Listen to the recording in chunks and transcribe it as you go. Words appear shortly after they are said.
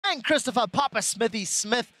and Christopher Papa Smithy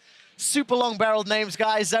Smith. Super long-barreled names,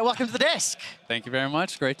 guys. Welcome to the desk. Thank you very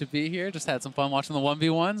much. Great to be here. Just had some fun watching the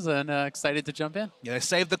 1v1s and excited to jump in. Yeah, they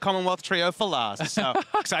saved the Commonwealth trio for last, so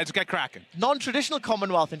excited to get cracking. Non-traditional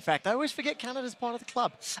Commonwealth, in fact. I always forget Canada's part of the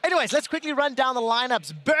club. Anyways, let's quickly run down the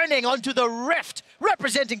lineups. Burning onto the Rift,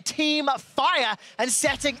 representing Team Fire and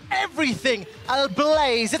setting everything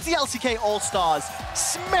ablaze. It's the LCK All-Stars.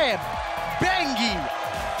 Smeb, Bengi,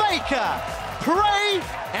 Faker, Prey,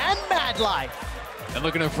 and Madlife. And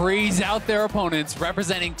looking to freeze out their opponents,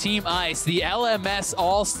 representing Team Ice, the LMS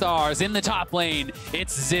All-Stars. In the top lane,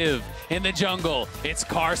 it's Ziv. In the jungle, it's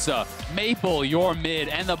Karsa. Maple, your mid,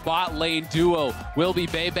 and the bot lane duo will be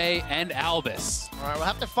Bebe and Albus. All right, we'll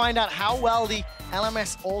have to find out how well the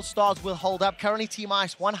LMS All-Stars will hold up. Currently, Team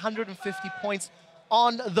Ice, 150 points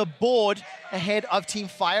on the board ahead of Team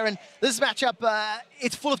Fire. And this matchup,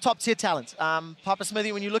 it's full of top-tier talent. Papa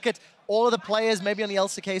Smithy, when you look at all of the players, maybe on the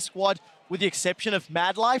LCK squad, with the exception of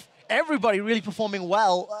Madlife, everybody really performing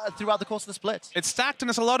well throughout the course of the split. It's stacked, and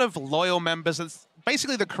there's a lot of loyal members. It's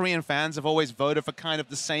basically, the Korean fans have always voted for kind of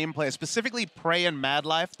the same players, specifically Prey and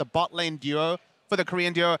Madlife, the bot lane duo for the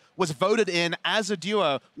Korean duo, was voted in as a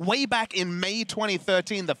duo way back in May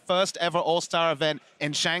 2013, the first ever All-Star event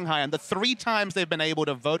in Shanghai. And the 3 times they've been able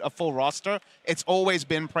to vote a full roster, it's always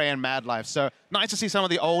been Prey and Madlife. So nice to see some of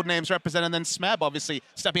the old names represented. And then Smeb, obviously,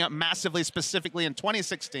 stepping up massively, specifically in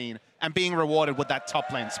 2016, and being rewarded with that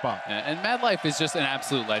top lane spot. Yeah, and Madlife is just an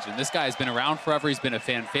absolute legend. This guy has been around forever. He's been a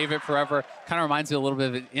fan favorite forever. Kind of reminds me a little bit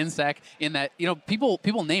of an Insec in that, you know,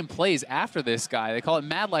 people name plays after this guy. They call it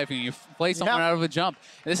Madlife, and you play someone out of a jump.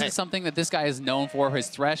 This is something that this guy is known for. His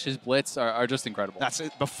Thresh, his Blitz are just incredible. That's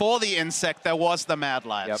it. Before the Insect, there was the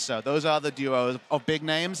Madlife. Yep. So those are the duos of big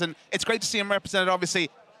names, and it's great to see him represented. Obviously,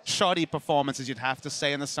 shoddy performances, you'd have to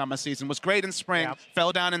say, in the summer season. Was great in spring,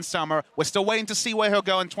 fell down in summer. We're still waiting to see where he'll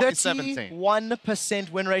go in 2017.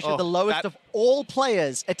 31% win ratio, the lowest of all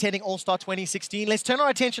players attending All-Star 2016. Let's turn our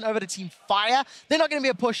attention over to Team Fire. They're not going to be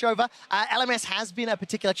a pushover. LMS has been a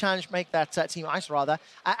particular challenge, make that Team Ice, rather.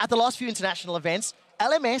 At the last few international events,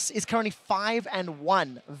 LMS is currently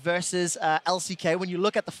 5-1 versus LCK. When you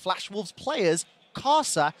look at the Flash Wolves players,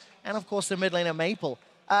 Karsa, and of course the mid laner Maple.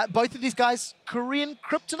 Both of these guys, Korean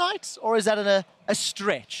kryptonite, or is that a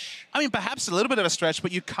stretch? I mean, perhaps a little bit of a stretch,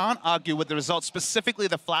 but you can't argue with the results. Specifically,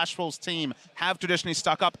 the Flash Wolves team have traditionally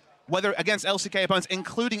stuck up, whether against LCK opponents,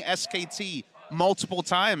 including SKT, multiple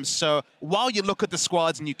times. So while you look at the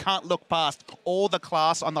squads and you can't look past all the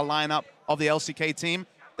class on the lineup of the LCK team,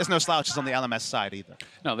 there's no slouches on the LMS side either.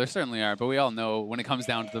 No, there certainly are, but we all know when it comes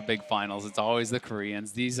down to the big finals, it's always the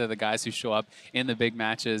Koreans. These are the guys who show up in the big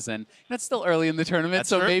matches, and it's still early in the tournament,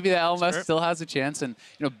 so maybe the LMS still has a chance. And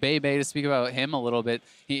you know, Bebe, to speak about him a little bit,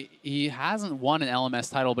 he hasn't won an LMS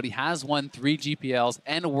title, but he has won 3 GPLs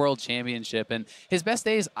and a World Championship. And his best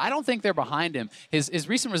days, I don't think they're behind him. His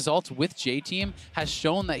recent results with J-Team has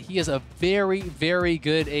shown that he is a very, very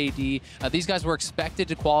good AD. These guys were expected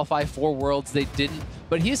to qualify for Worlds. They didn't,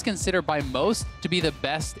 but he is considered by most to be the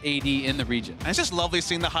best AD in the region. And it's just lovely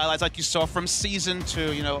seeing the highlights like you saw from Season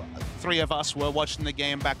 2. You know, 3 of us were watching the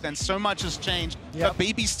game back then. So much has changed, but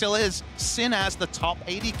BB still is seen as the top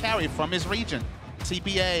AD carry from his region.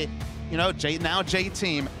 TPA, you know, now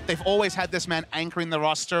J-Team, they've always had this man anchoring the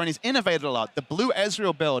roster, and he's innovated a lot. The blue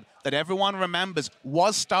Ezreal build that everyone remembers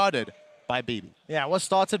was started by BB. Yeah, was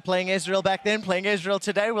started playing Ezreal back then, playing Ezreal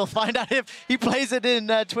today. We'll find out if he plays it in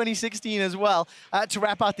 2016 as well to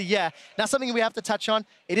wrap out the year. Now, something we have to touch on,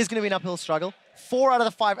 it is going to be an uphill struggle. 4 out of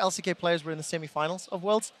the 5 LCK players were in the semifinals of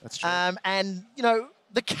Worlds. That's true. And, you know,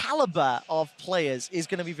 the caliber of players is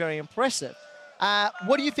going to be very impressive.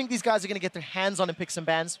 What do you think these guys are going to get their hands on in picks and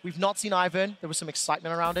bans? We've not seen Ivern. There was some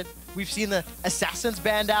excitement around it. We've seen the Assassins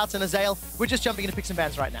banned out and Azael. We're just jumping into picks and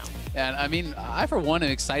bans right now. And I mean, I for one am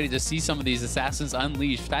excited to see some of these Assassins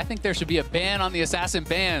unleashed. I think there should be a ban on the Assassin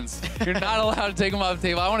bans. You're not allowed to take them off the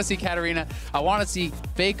table. I want to see Katarina. I want to see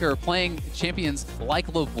Faker playing champions like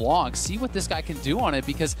LeBlanc. See what this guy can do on it,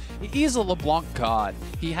 because he is a LeBlanc god.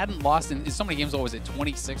 He hadn't lost in so many games. What was it,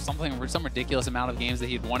 26? Some ridiculous amount of games that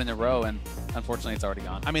he'd won in a row, and unfortunately, it's already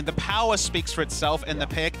gone. I mean, the power speaks for itself in the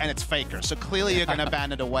pick, and it's Faker. So clearly you're going to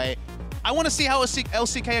ban it away. I want to see how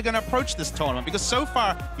LCK are going to approach this tournament, because so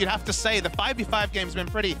far, you'd have to say the 5v5 game's been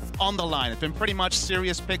pretty on the line. It's been pretty much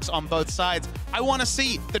serious picks on both sides. I want to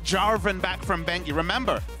see the Jarvan back from Bengi.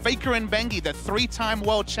 Remember, Faker and Bengi, the 3-time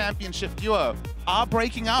World Championship duo, are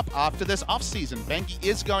breaking up after this offseason. Bengi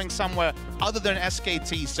is going somewhere other than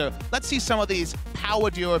SKT, so let's see some of these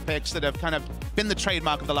power duo picks that have kind of been the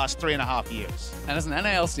trademark of the last 3.5 years. And as an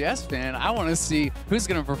NALCS fan, I want to see who's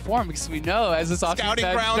going to perform, because we know as this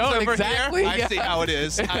Scouting grounds over exactly, here. I see how it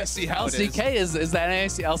is. I see how it is. LCK is the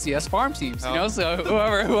NALCS farm teams, you know, so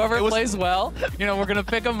whoever plays well, you know, we're going to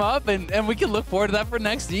pick them up, and we can look forward to that for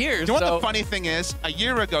next year. You know what the funny thing is? A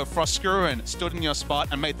year ago, Froskurin stood in your spot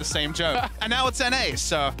and made the same joke. And now it's NA,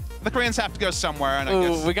 so the Koreans have to go somewhere. And I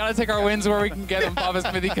guess we got to take our wins where we can get them, Papa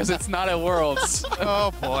Smithy, because it's not at Worlds.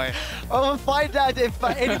 Oh, boy. Well, we'll find out if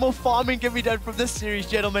any more farming can be done from this series,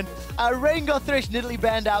 gentlemen. Rain got Thresh Nidalee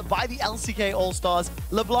banned out by the LCK All-Stars.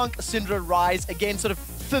 LeBlanc, Syndra, Rise, again, sort of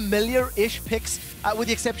familiar-ish picks, with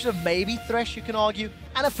the exception of maybe Thresh, you can argue,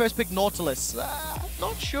 and a first pick Nautilus.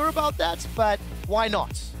 Not sure about that, but why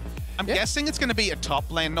not? I'm guessing it's going to be a top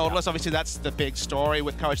lane Nautilus. Obviously, that's the big story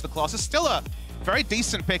with Courage the Colossus. Still a very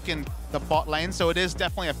decent pick in the bot lane, so it is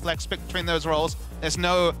definitely a flex pick between those roles. There's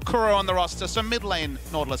no Kuro on the roster, so mid lane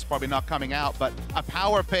Nautilus probably not coming out, but a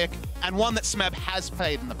power pick and one that Smeb has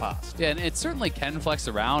played in the past. Yeah, and it certainly can flex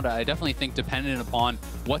around. I definitely think dependent upon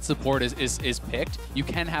what support is picked, you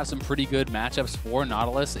can have some pretty good matchups for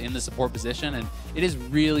Nautilus in the support position, and it is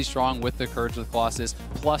really strong with the Courage of the Colossus,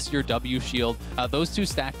 plus your W shield. Those two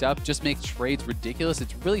stacked up just make trades ridiculous.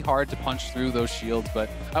 It's really hard to punch through those shields, but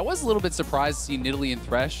I was a little bit surprised to see Nidalee and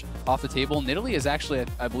Thresh off the table. Nidalee is actually,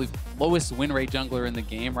 I believe, lowest win rate jungler in the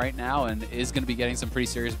game right now, and is going to be getting some pretty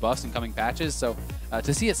serious buffs in coming patches, so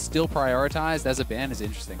to see it still prioritized as a ban is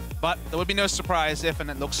interesting. But there would be no surprise if, and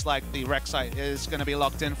it looks like the Rek'Sai is going to be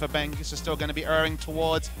locked in for Bengi, so still going to be erring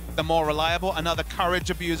towards the more reliable, another Courage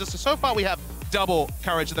abuser. So far we have double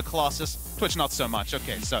Courage of the Colossus. Twitch not so much.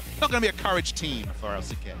 Okay, so not going to be a Courage team for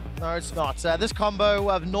LCK. No, it's not. This combo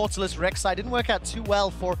of Nautilus Rek'Sai didn't work out too well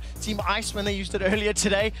for Team Ice when they used it earlier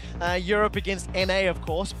today. Europe against NA, of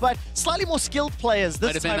course, but slightly more skilled players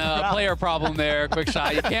this time. Might have been a player problem there,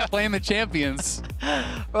 Quickshot. You can't blame the champions.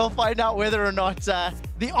 We'll find out whether or not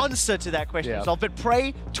the answer to that question is solved. But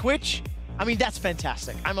Prey, Twitch, I mean, that's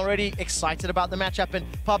fantastic. I'm already excited about the matchup. And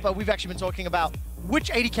Papa, we've actually been talking about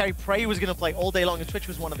which AD carry Prey was going to play all day long, and Twitch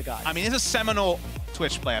was one of the guys. I mean, he's a seminal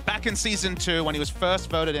Twitch player. Back in Season 2, when he was first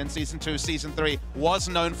voted in, Season 2, Season 3, was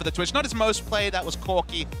known for the Twitch. Not his most played, that was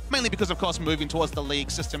Corki, mainly because, of course, moving towards the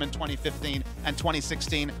League system in 2015 and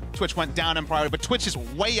 2016, Twitch went down in priority, but Twitch is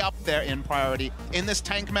way up there in priority. In this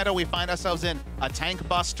tank meta, we find ourselves in a tank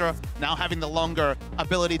buster, now having the longer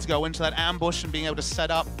ability to go into that ambush and being able to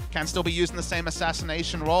set up, can still be using the same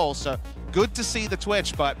assassination role, so good to see the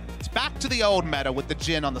Twitch, but it's back to the old meta with the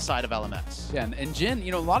Jhin on the side of LMS. Yeah, and Jhin, you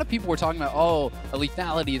know, a lot of people were talking about, oh, a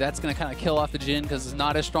lethality, that's going to kind of kill off the Jhin because it's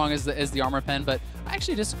not as strong as the armor pen, but I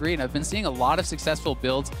actually disagree, and I've been seeing a lot of successful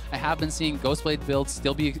builds. I have been seeing Ghostblade builds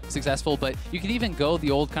still be successful, but you can even go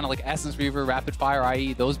the old kind of like Essence Reaver, Rapid Fire,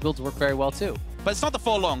 IE, those builds work very well too. But it's not the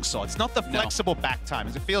full long sword. It's not the flexible back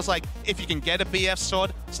timings. It feels like if you can get a BF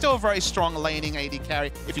sword, still a very strong laning AD carry.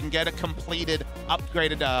 If you can get a completed,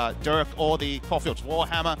 upgraded Dirk or the Caulfield's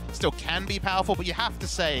Warhammer, still can be powerful. But you have to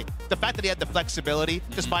say, the fact that he had the flexibility,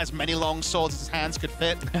 just buy as many long swords as his hands could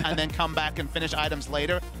fit, and then come back and finish items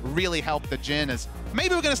later, really helped the Jhin. As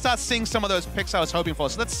maybe we're going to start seeing some of those picks I was hoping for.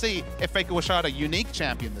 So let's see if Faker will show out a unique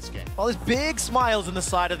champion this game. Well, there's big smiles on the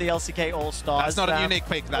side of the LCK All-Stars. That's not a unique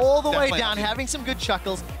pick. That's all the way down, having some good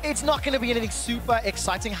chuckles. It's not going to be anything super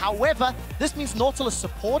exciting. However, this means Nautilus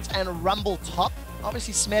support and Rumble top.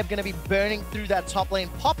 Obviously, Smeb going to be burning through that top lane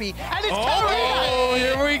Poppy. And it's Katarina! Oh,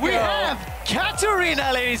 here we go. We have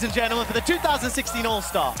Katarina, ladies and gentlemen, for the 2016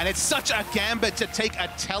 All-Star. And it's such a gambit to take a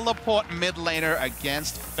teleport mid laner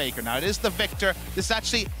against Faker. Now, it is the Victor. This is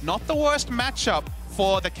actually not the worst matchup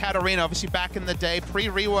for the Katarina. Obviously, back in the day,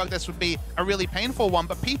 pre-rework, this would be a really painful one,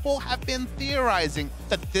 but people have been theorizing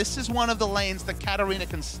that this is one of the lanes that Katarina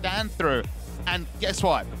can stand through. And guess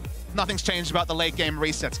what? Nothing's changed about the late game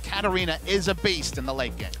resets. Katarina is a beast in the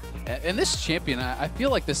late game. And this champion, I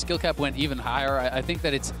feel like the skill cap went even higher. I think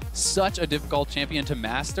that it's such a difficult champion to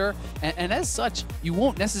master. And as such, you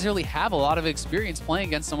won't necessarily have a lot of experience playing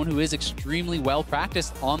against someone who is extremely well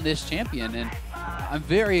practiced on this champion. And I'm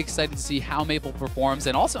very excited to see how Maple performs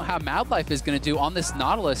and also how Madlife is going to do on this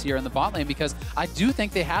Nautilus here in the bot lane, because I do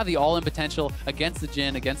think they have the all-in potential against the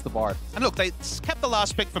Jhin, against the Bard. And look, they kept the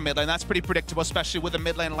last pick for mid lane. That's pretty predictable, especially with a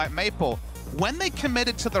mid lane like Maple. When they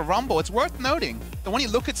committed to the Rumble, it's worth noting that when you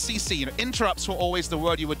look at CC, you know, interrupts were always the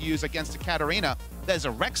word you would use against a Katarina. There's a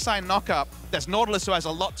Rek'Sai knockup. There's Nautilus who has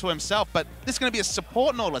a lot to himself, but this is going to be a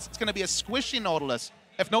support Nautilus. It's going to be a squishy Nautilus.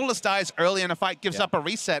 If Nautilus dies early in a fight, gives up a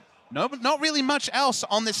reset, no, not really much else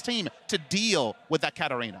on this team to deal with that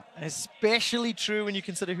Katarina. Especially true when you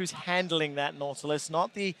consider who's handling that Nautilus.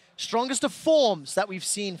 Not the strongest of forms that we've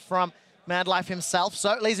seen from Mad Life himself.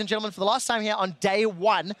 So, ladies and gentlemen, for the last time here on day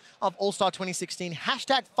 1 of All-Star 2016,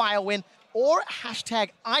 hashtag Fire win or hashtag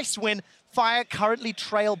Ice win. Fire currently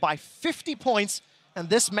trail by 50 points, and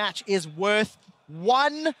this match is worth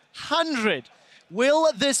 100.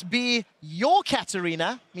 Will this be your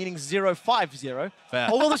Katarina, meaning 0-5-0,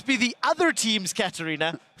 or will this be the other team's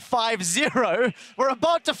Katarina, 5-0? We're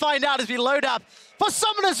about to find out as we load up for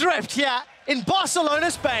Summoner's Rift here in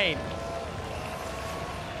Barcelona, Spain.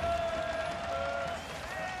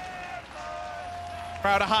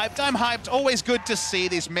 Crowd are hyped. I'm hyped. Always good to see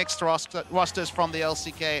these mixed rosters from the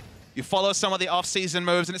LCK. You follow some of the off-season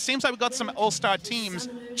moves, and it seems like we've got some all-star teams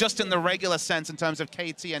just in the regular sense in terms of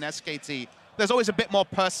KT and SKT. There's always a bit more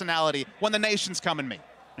personality when the nations come and meet.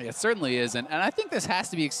 It certainly is, and I think this has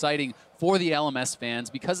to be exciting for the LMS fans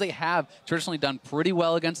because they have traditionally done pretty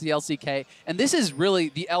well against the LCK, and this is really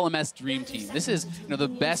the LMS dream team. This is the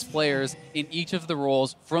best players in each of the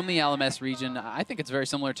roles from the LMS region. I think it's very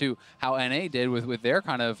similar to how NA did with their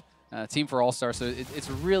kind of team for All-Star, so it's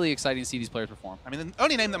really exciting to see these players perform. I mean, the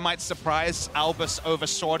only name that might surprise Albus over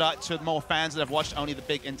Sword Art to more fans that have watched only the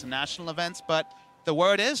big international events, but the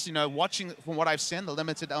word is, watching from what I've seen, the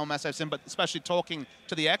limited LMS I've seen, but especially talking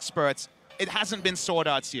to the experts, it hasn't been Sword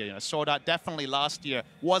Art's year. Sword Art definitely last year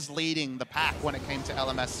was leading the pack when it came to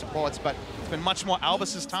LMS supports, but it's been much more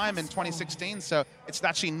Albus's time in 2016, so it's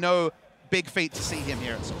actually no big feat to see him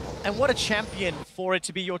here at support. And what a champion for it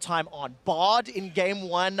to be your time on. Bard in game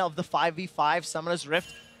 1 of the 5v5 Summoner's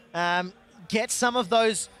Rift. Get some of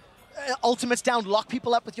those ultimates down, lock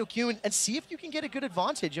people up with your Q, and see if you can get a good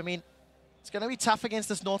advantage. I mean, it's going to be tough against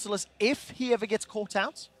this Nautilus if he ever gets caught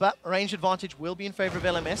out, but range advantage will be in favor of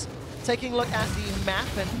LMS. Taking a look at the map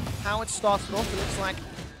and how it starts off, it looks like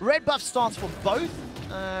red buff starts for both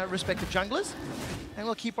respective junglers, and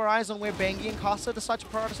we'll keep our eyes on where Bengi and Casa decide to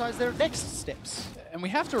prioritize their next steps. And we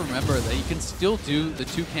have to remember that you can still do the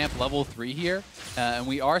 2-camp level 3 here, and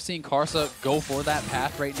we are seeing Karsa go for that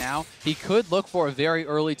path right now. He could look for a very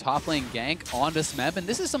early top lane gank onto Smeb, and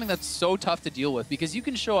this is something that's so tough to deal with because you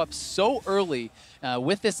can show up so early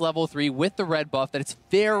with this level 3, with the red buff, that it's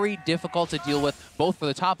very difficult to deal with, both for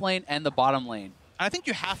the top lane and the bottom lane. I think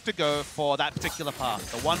you have to go for that particular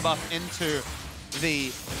path, the 1 buff into the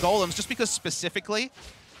golems, just because specifically,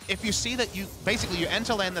 if you see that you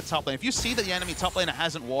enter lane the top lane, if you see that the enemy top laner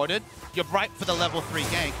hasn't warded, you're ripe for the level 3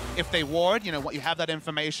 gank. If they ward, you have that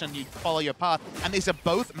information, you follow your path, and these are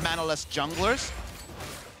both manaless junglers.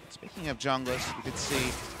 Speaking of junglers, you could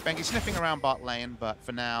see Bengi sniffing around bot lane, but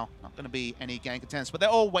for now, not going to be any gank attempts. But they're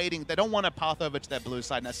all waiting. They don't want to path over to their blue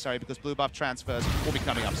side necessarily because blue buff transfers will be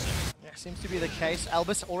coming up soon. Yeah, seems to be the case.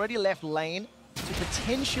 Albus already left lane to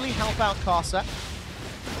potentially help out Casa.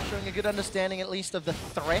 Showing a good understanding, at least, of the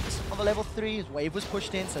threat of a level 3. His wave was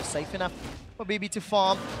pushed in, so safe enough for BB to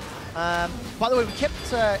farm. By the way, we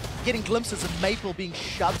kept getting glimpses of Maple being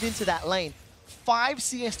shoved into that lane. 5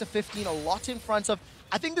 CS to 15, a lot in front of.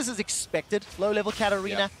 I think this is expected. Low-level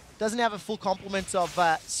Katarina doesn't have a full complement of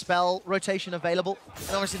spell rotation available,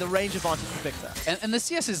 and obviously the range advantage for Victor. And the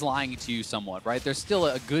CS is lying to you somewhat, right? There's still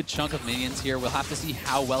a good chunk of minions here. We'll have to see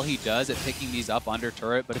how well he does at picking these up under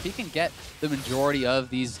turret, but if he can get the majority of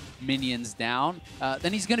these minions down,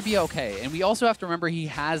 then he's going to be okay. And we also have to remember he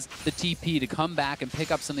has the TP to come back and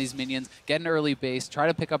pick up some of these minions, get an early base, try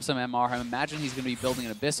to pick up some MR. I imagine he's going to be building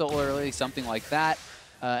an Abyssal early, something like that.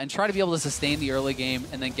 And try to be able to sustain the early game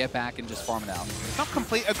and then get back and just farm it out. Not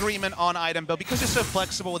complete agreement on item build because you're so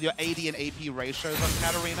flexible with your AD and AP ratios on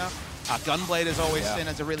Katarina. Gunblade is always seen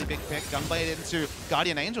as a really big pick. Gunblade into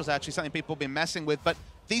Guardian Angel is actually something people have been messing with, but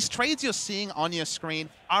these trades you're seeing on your screen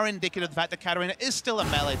are indicative of the fact that Katarina is still a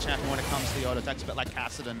melee champion when it comes to the auto attacks, a bit like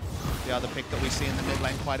Kassadin, the other pick that we see in the mid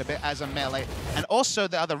lane quite a bit as a melee. And also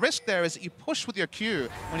the other risk there is that you push with your Q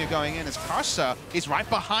when you're going in, as Karsa is right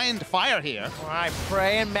behind Fire here. All right,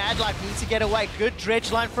 Prey and Mad Life need to get away. Good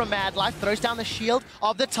dredge line from Mad Life. Throws down the shield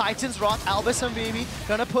of the Titans. Wrath, Albus and BB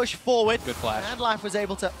gonna push forward. Good flash. Mad Life was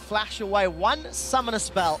able to flash away 1 summoner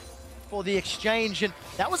spell for the exchange, and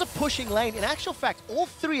that was a pushing lane. In actual fact, all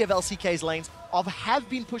 3 of LCK's lanes have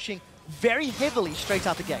been pushing very heavily straight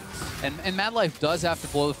out the gates. And Mad Life does have to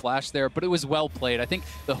blow the flash there, but it was well played. I think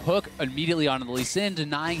the hook immediately onto the Lee Sin,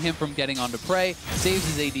 denying him from getting onto Prey,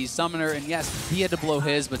 saves his AD summoner, and yes, he had to blow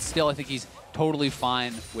his, but still I think he's totally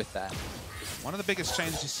fine with that. One of the biggest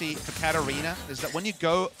changes you see for Katarina is that when you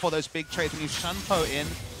go for those big trades, when you Shunpo in,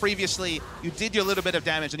 previously you did your little bit of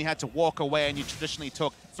damage and you had to walk away and you traditionally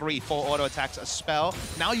took 3-4 auto attacks a spell.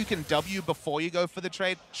 Now you can W before you go for the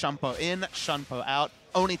trade, Shunpo in, Shunpo out.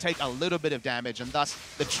 only take a little bit of damage, and thus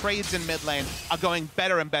the trades in mid lane are going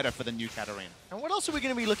better and better for the new Katarina. And what else are we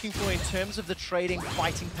going to be looking for in terms of the trading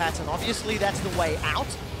fighting pattern? Obviously, that's the way out.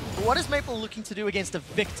 But what is Maple looking to do against a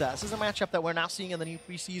Victor? This is a matchup that we're now seeing in the new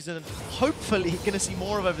preseason, and hopefully going to see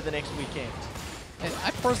more of over the next weekend. And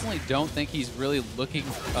I personally don't think he's really looking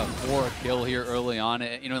for a kill here early on.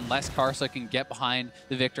 You know, unless Karsa can get behind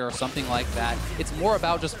the Victor or something like that. It's more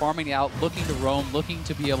about just farming out, looking to roam, looking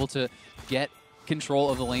to be able to get control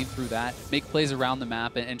of the lane through that, make plays around the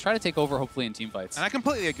map, and try to take over, hopefully, in teamfights. And I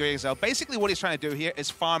completely agree, Exel. Basically, what he's trying to do here is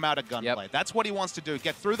farm out a gunplay. Yep. That's what he wants to do.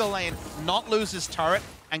 Get through the lane, not lose his turret,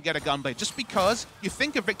 and get a gunplay. Just because you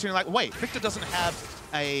think of Victor and you're like, wait, Victor doesn't have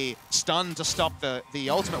a stun to stop the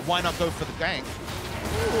ultimate. Why not go for the gank?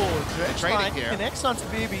 Trading here. Connects onto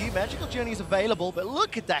BB. Magical Journey is available, but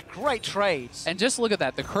look at that great trades. And just look at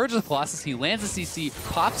that. The Courage of the Colossus, he lands a CC,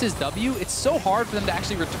 pops his W. It's so hard for them to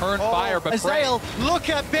actually return fire. But Azael, look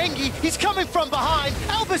at Bengi. He's coming from behind.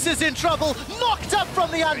 Albus is in trouble. Knocked up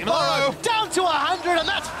from the unborrowed. Down to 100, and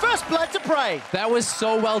that's first blood to Prey. That was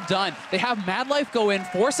so well done. They have Mad Life go in,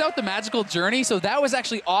 force out the Magical Journey, so that was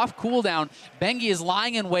actually off cooldown. Bengi is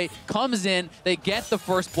lying in wait, comes in, they get the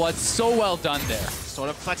first blood. So well done there. Sort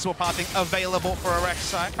of flexible pathing available for a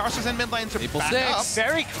Rek'Sai. Karsa's in mid lane to back up.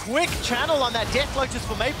 Very quick channel on that Death Lotus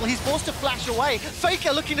for Maple. He's forced to flash away.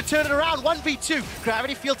 Faker looking to turn it around. 1v2.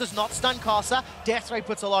 Gravity Field does not stun Karsa. Death Ray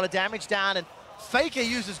puts a lot of damage down, and Faker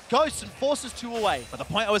uses Ghosts and forces 2 away. But the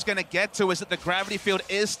point I was going to get to is that the Gravity Field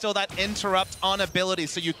is still that interrupt on ability,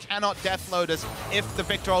 so you cannot Death Lotus if the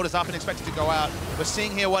Victor ult is up and expected to go out. We're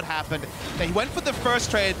seeing here what happened. They went for the first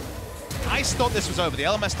trade. Ice thought this was over. The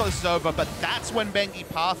LMS thought this was over, but that's when Bengi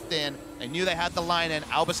pathed in. They knew they had the line in.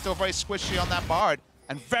 Alba's still very squishy on that Bard,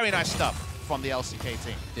 and very nice stuff from the LCK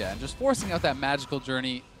team. Yeah, and just forcing out that Magical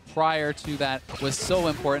Journey prior to that was so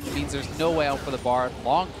important. It means there's no way out for the Bard.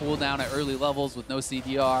 Long cooldown at early levels with no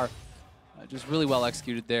CDR. Just really well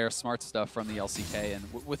executed there. Smart stuff from the LCK.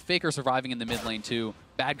 And with Faker surviving in the mid lane too,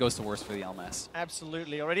 bad goes to worse for the LMS.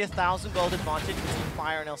 Absolutely. Already 1,000 gold advantage between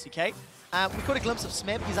Fire and LCK. We caught a glimpse of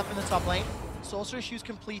Smeb. He's up in the top lane. Sorcerer Shoes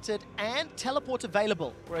completed and teleport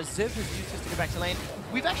available, whereas Ziv has used this to go back to lane.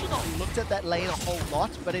 We've actually not looked at that lane a whole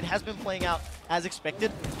lot, but it has been playing out as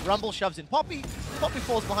expected. Rumble shoves in Poppy. Poppy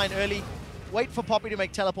falls behind early. Wait for Poppy to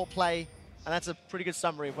make teleport play. And that's a pretty good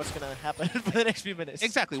summary of what's going to happen for the next few minutes.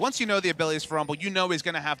 Exactly. Once you know the abilities for Rumble, you know he's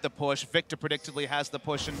going to have the push. Victor predictably has the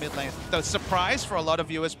push in mid lane. The surprise for a lot of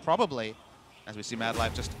viewers, probably, as we see Mad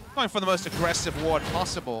Life just going for the most aggressive ward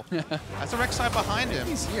possible. That's a Rek'Sai behind him.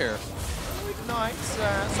 He's here. Ignite,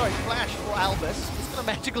 Flash for Albus. He's got a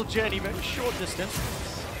Magical Journey, very short distance.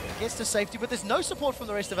 Gets to safety, but there's no support from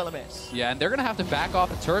the rest of LMS. Yeah, and they're going to have to back off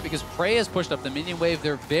the turret because Prey has pushed up the minion wave.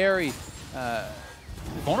 They're very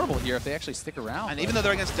vulnerable here if they actually stick around. And even though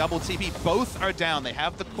they're against double TP, both are down. They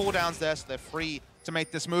have the cooldowns there, so they're free to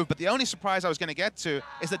make this move. But the only surprise I was going to get to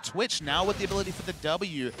is that Twitch, now with the ability for the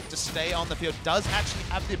W to stay on the field, does actually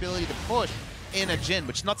have the ability to push in a Jhin,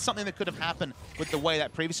 which is not something that could have happened with the way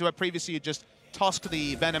that previously, where previously you just tossed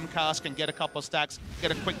the Venom cask and get a couple stacks, get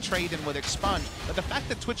a quick trade in with Expunge. But the fact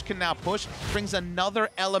that Twitch can now push brings another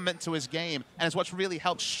element to his game, and is what's really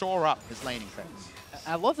helped shore up his laning phase.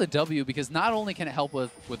 I love the W because not only can it help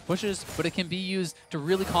with pushes, but it can be used to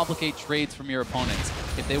really complicate trades from your opponents.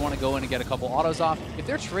 If they want to go in and get a couple autos off, if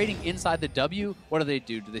they're trading inside the W, what do?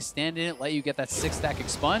 Do they stand in it, let you get that 6-stack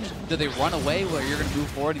Expunge? Do they run away where you're going to move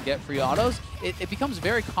forward and get free autos? It becomes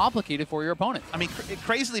very complicated for your opponent. I mean, it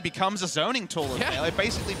crazily becomes a zoning tool as well. It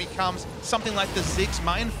basically becomes something like the Ziggs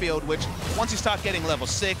minefield, which once you start getting level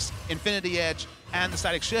 6, Infinity Edge, and the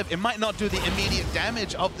Static Shiv, it might not do the immediate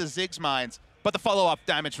damage of the Ziggs mines, but the follow-up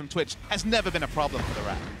damage from Twitch has never been a problem for the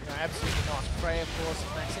Rat. No, absolutely not. Prey, of course,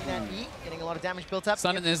 maxing that E, getting a lot of damage built up.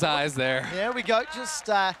 Sun in his eyes there. There we go. Just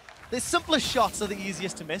the simplest shots are the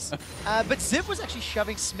easiest to miss. But Ziv was actually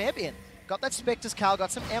shoving Smeb in. Got that Spectre's Cowl,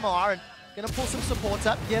 got some MR, and gonna pull some supports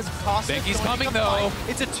up. Here's Passeig. He's coming though.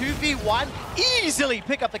 It's a 2v1. Easily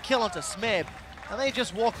pick up the kill onto Smeb. And they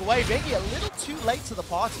just walk away. Bengi a little too late to the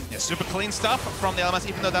party. Yeah, super clean stuff from the LMS,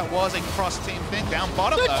 even though that was a cross-team thing. Down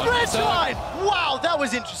bottom, the though. dredge line! Wow, that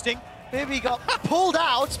was interesting. Maybe got pulled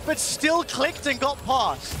out, but still clicked and got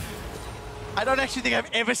past. I don't actually think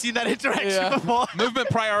I've ever seen that interaction before. Movement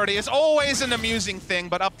priority is always an amusing thing,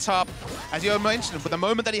 but up top, as you mentioned, but the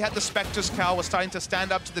moment that he had the Spectre's Cowl was starting to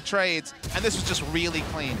stand up to the trades, and this was just really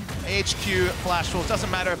clean. HQ, Flash Rules,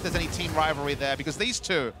 doesn't matter if there's any team rivalry there, because these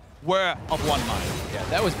two were of one mind. Yeah,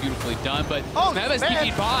 that was beautifully done, but Smeb is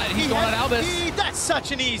TP'd bot, and he's going on Albus. That's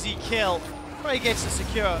such an easy kill. Prey gets to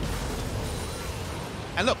secure.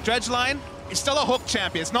 And look, Dredge line, It's still a hook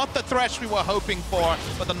champion. It's not the Thresh we were hoping for,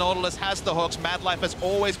 but the Nautilus has the hooks. Mad Life has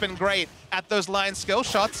always been great at those line skill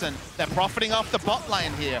shots, and they're profiting off the bot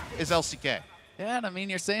line here, is LCK. Yeah, and I mean,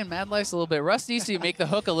 you're saying Mad Life's a little bit rusty, so you make the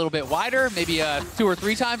hook a little bit wider, maybe 2 or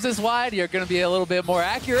 3 times as wide. You're going to be a little bit more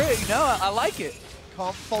accurate. You know, I like it.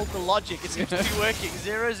 Can't fault the logic. It seems to be working.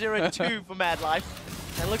 0-0-2 for Mad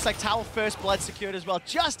Life. And it looks like Tower First Blood secured as well,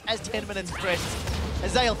 just as 10 minutes pressed.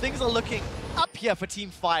 Azale, things are looking up here for Team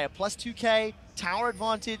Fire. Plus 2K, tower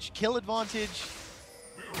advantage, kill advantage.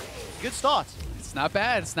 Good start. It's not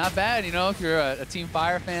bad. It's not bad. You know, if you're a Team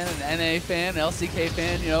Fire fan, an NA fan, an LCK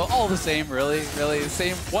fan, you know, all the same, really the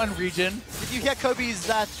same one region. Did you hear Kobe's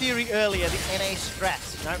theory earlier, the NA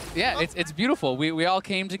strat? You know? Yeah, it's beautiful. We all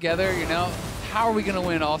came together, you know. How are we going to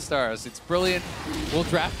win All-Stars? It's brilliant. We'll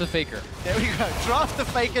draft the Faker. There we go. Draft the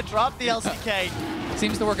Faker, draft the LCK.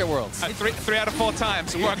 Seems to work at Worlds. 3 out of 4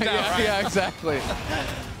 times. It worked out, yeah, right? Yeah, exactly.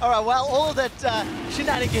 All right, well, all that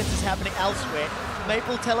shenanigans is happening elsewhere.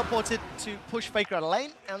 Maple teleported to push Faker out of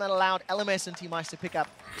lane, and that allowed LMS and Team Ice to pick up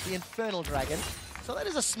the Infernal Dragon. So that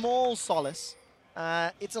is a small solace.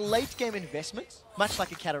 It's a late-game investment, much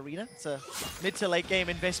like a Katarina. It's a mid to late-game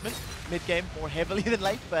investment. Mid-game more heavily than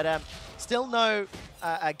late, but still no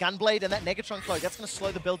Gunblade and that Negatron cloak. That's going to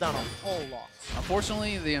slow the build down a whole lot.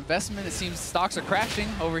 Unfortunately, the investment, it seems stocks are crashing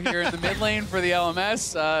over here in the mid lane for the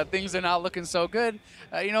LMS. Things are not looking so good.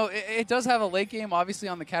 You know, it does have a late game, obviously,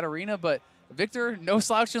 on the Katarina, but Victor, no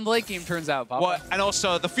slouch in the late game, turns out, Papa. Well, and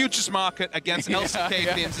also, the futures market against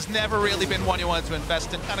LCK teams has never really been one you want to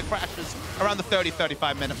invest in. Kind of crashes around the 30,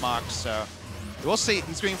 35-minute mark, so we'll see.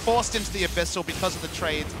 He's being forced into the Abyssal because of the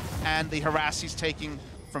trades and the harass he's taking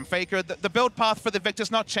from Faker. The build path for the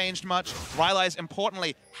Victor's not changed much. Rylai's,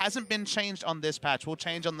 importantly, hasn't been changed on this patch. Will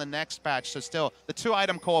change on the next patch, so still, the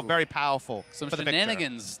 2-item core, very powerful Some for the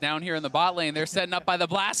shenanigans Victor. down here in the bot lane. They're setting up by the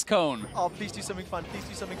Blast Cone. Oh, please do something fun. Please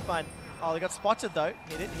do something fun. Oh, they got spotted, though.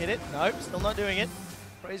 Hit it, hit it. Nope, still not doing it.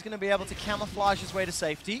 Bray's going to be able to camouflage his way to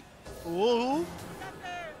safety. Ooh.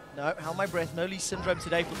 No, hold my breath. No Lee Syndrome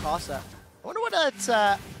today for Casa. I wonder what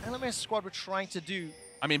that LMS squad were trying to do.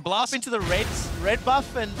 I mean, Blast into the red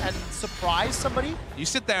buff and surprise somebody. You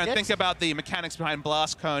sit there and think about the mechanics behind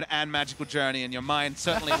Blast Cone and Magical Journey, and your mind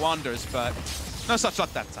certainly wanders, but no such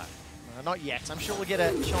luck that time. Not yet. I'm sure we'll get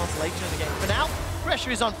a chance later in the game. For now,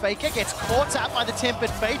 pressure is on Faker. Gets caught out by the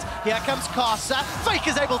Tempered Fate. Here comes Casa.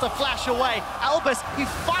 Faker's able to flash away. Albus, he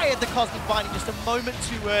fired the Cosmic Binding just a moment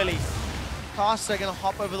too early. Casa going to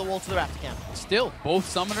hop over the wall to the Raptor camp. Still, both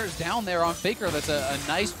summoners down there on Faker. That's a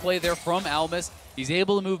nice play there from Albus. He's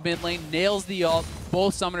able to move mid lane, nails the ult.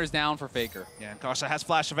 Both summoners down for Faker. Yeah, and Casa has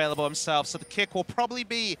flash available himself, so the kick will probably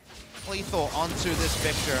be lethal onto this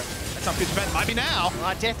Victor. That's not good event. Might be now.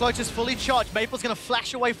 Deathloach is fully charged. Maple's going to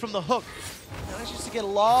flash away from the hook. Manages to get a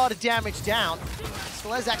lot of damage down.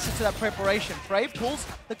 Still has access to that preparation. Prey pulls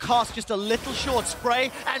the cast just a little short.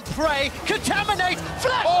 Spray and Prey contaminate.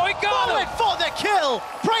 Flash! Oh, he got it for the kill.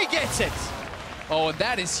 Prey gets it. Oh, and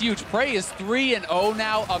that is huge. Prey is 3-0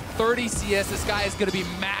 now, up 30 CS. This guy is going to be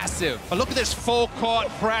massive. But look at this full court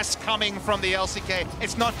press coming from the LCK.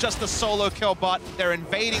 It's not just a solo kill bot. They're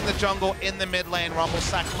invading the jungle in the mid lane. Rumble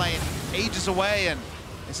sack lane ages away, and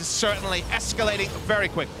this is certainly escalating very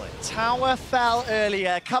quickly. Tower fell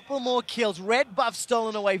earlier. A couple more kills. Red buff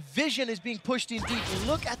stolen away. Vision is being pushed in deep.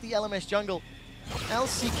 Look at the LMS jungle.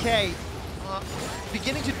 LCK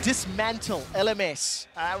beginning to dismantle LMS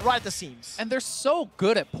right at the seams. And they're so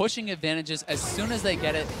good at pushing advantages. As soon as they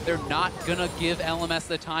get it, they're not going to give LMS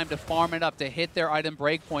the time to farm it up, to hit their item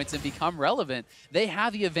breakpoints and become relevant. They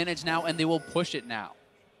have the advantage now, and they will push it now.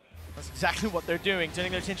 That's exactly what they're doing,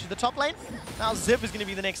 turning their attention to the top lane. Now Zip is going to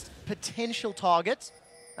be the next potential target.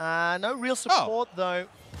 No real support, though,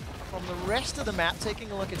 from the rest of the map.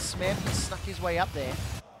 Taking a look at Smith, he snuck his way up there.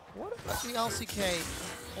 What are the LCK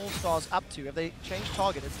All-Stars up to? Have they changed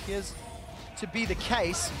target? It appears to be the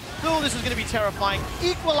case. Oh, this is going to be terrifying.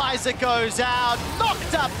 Equalizer goes out,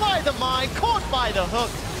 knocked up by the mine, caught by the hook.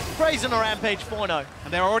 Brazen or Rampage 4-0.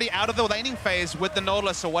 And they're already out of the laning phase with the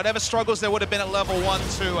Nautilus, so whatever struggles there would have been at level 1,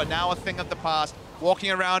 2 are now a thing of the past.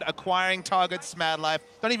 Walking around, acquiring targets, Mad Life.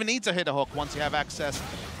 Don't even need to hit a hook once you have access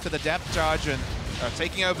to the depth charge and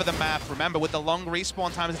taking over the map. Remember, with the long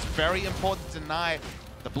respawn times, it's very important to deny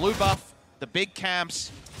the blue buff, the big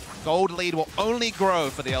camps. Gold lead will only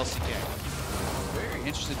grow for the LCK. Very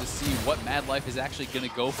interested to see what Mad Life is actually going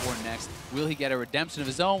to go for next. Will he get a redemption of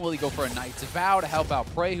his own? Will he go for a Knight's Vow to help out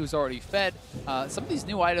Prey, who's already fed? Some of these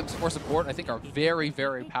new items for support, I think, are very,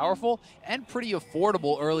 very powerful and pretty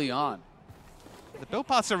affordable early on. The build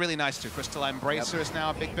paths are really nice too. Crystalline Bracer is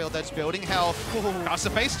now a big build that's building health. Casts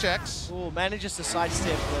the face checks. Ooh, manages to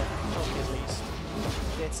sidestep the choke at least.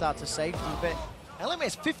 Gets out to safety, but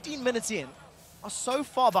LMS 15 minutes in are so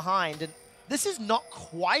far behind, and this is not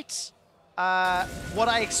quite what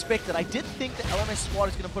I expected. I did think the LMS squad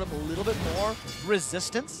is going to put up a little bit more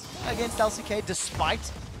resistance against LCK,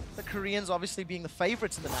 despite the Koreans obviously being the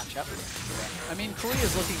favorites in the matchup. I mean,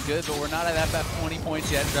 Korea's looking good, but we're not at that 20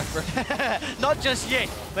 points yet, Trevor. Not just yet.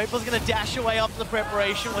 Maple's going to dash away after the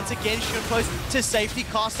preparation. Once again, Shunpo's to safety.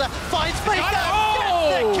 Costa finds Faker,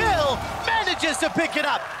 gets the kill, manages to pick it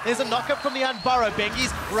up. There's a knockup from the Unburrow.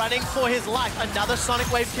 Bengi's running for his life. Another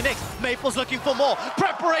Sonic Wave connects. Maple's looking for more.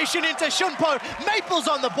 Preparation into Shunpo. Maple's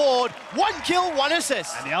on the board. 1 kill, 1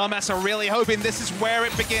 assist. And the LMS are really hoping this is where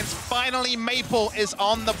it begins. Finally, Maple is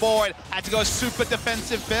on the board. Had to go super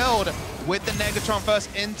defensive build with the Negatron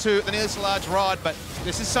first into the nearest large rod, but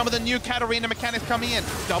this is some of the new Katarina mechanics coming in.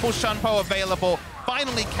 Double Shunpo available.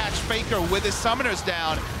 Finally catch Faker with his summoners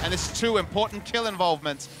down, and this is 2 important kill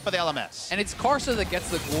involvements for the LMS. And it's Karsa that gets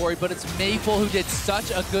the glory, but it's Maple who did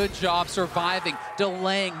such a good job surviving,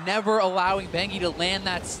 delaying, never allowing Bengi to land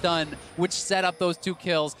that stun, which set up those 2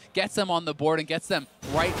 kills, gets them on the board, and gets them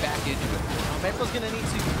right back into it. Maple's going to need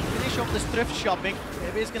to finish off this thrift shopping.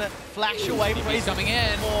 Maybe he's going to flash away. He's coming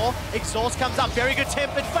in. More. Exhaust comes up. Very good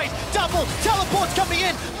tempered face. Double teleports coming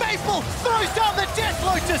in. Maple throws down the Death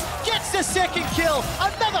Lotus. Gets the second kill.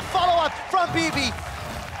 Another follow-up from BB.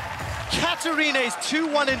 Katarina is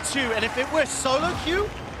 2-1-2. And if it were solo queue,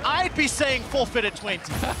 I'd be saying forfeit at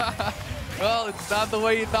 20. Well, it's not the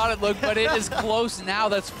way you thought it looked, but it is close now.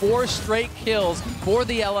 That's 4 straight kills for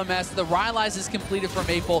the LMS. The Rylai's is completed for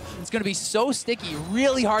Maple. It's going to be so sticky,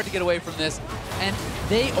 really hard to get away from this. And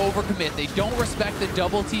they overcommit. They don't respect the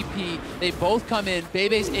double TP. They both come in.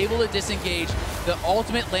 Bebe's able to disengage. The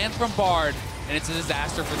ultimate lands from Bard, and it's a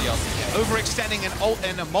disaster for the LCK.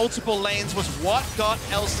 Overextending in multiple lanes was what got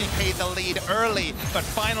LCK the lead early, but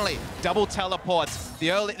finally, double teleports. The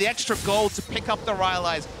extra gold to pick up the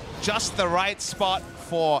Rylai's. Just the right spot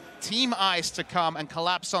for Team Ice to come and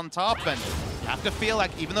collapse on top, and you have to feel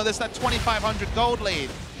like even though there's that 2,500 gold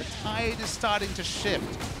lead, the tide is starting to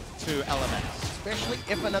shift to LMS. Especially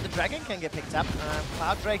if another Dragon can get picked up.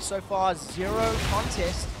 Cloud Drake so far 0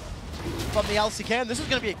 contest from the LCK, and this is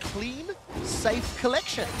going to be a clean, safe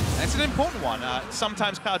collection. And it's an important one.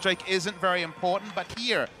 Sometimes Cloud Drake isn't very important, but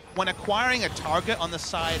here, when acquiring a target on the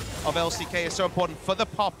side of LCK is so important for the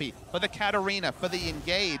Poppy, for the Katarina, for the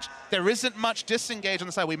Engage, there isn't much disengage on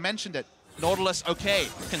the side. We mentioned it. Nautilus, okay,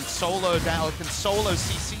 can solo down, can solo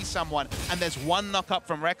CC someone, and there's 1 knock-up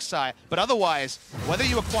from Rek'Sai. But otherwise, whether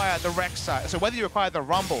you acquire the Rek'Sai, so whether you acquire the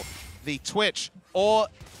Rumble, the Twitch, or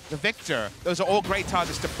the Victor, those are all great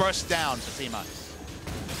targets to burst down for Team Ice.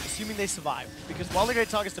 Assuming they survive, because while they're great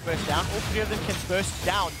targets to burst down, all 3 of them can burst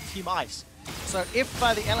down Team Ice. So if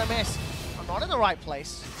the LMS are not in the right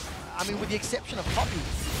place, I mean, with the exception of Poppy,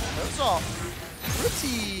 those are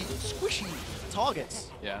pretty squishy targets.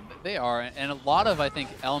 Yeah, they are, and a lot of, I think,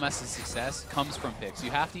 LMS's success comes from picks. You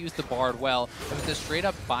have to use the Bard well. If it's a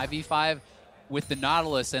straight-up 5v5 with the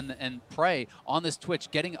Nautilus and Prey on this Twitch,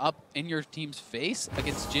 getting up in your team's face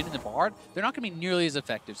against Jhin and the Bard, they're not going to be nearly as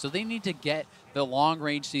effective. So they need to get the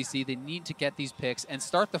long-range CC, they need to get these picks and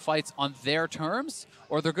start the fights on their terms,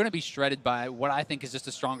 or they're going to be shredded by what I think is just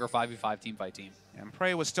a stronger 5v5 team fight team. And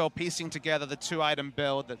Prey was still piecing together the 2-item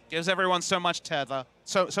build that gives everyone so much tether,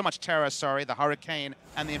 so much terror, sorry, the Hurricane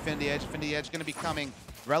and the Infinity Edge. Infinity Edge going to be coming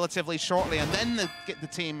relatively shortly, and then the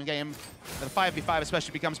team game, the 5v5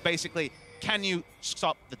 especially, becomes basically, can you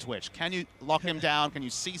stop the Twitch? Can you lock him down? Can you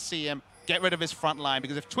CC him? Get rid of his front line?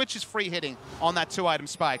 Because if Twitch is free hitting on that 2-item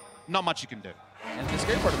spike, not much you can do. And the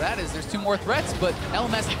scary part of that is there's 2 more threats, but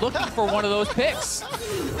LMS looking for one of those picks.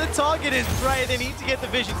 The target is Prey. They need to get the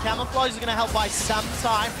vision. Camouflage is going to help by some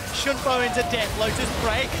time. Shunpo into Death Lotus.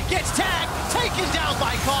 Prey gets tagged, taken down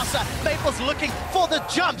by Karsa. Maple's looking for the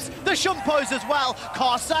jumps. The Shumpos as well.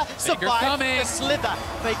 Karsa survived the slither.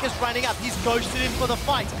 Faker's running up. He's ghosted in for the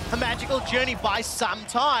fight. A magical journey by some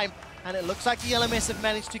time. And it looks like the LMS have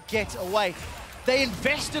managed to get away. They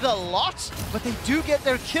invested a lot, but they do get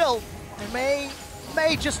their kill. They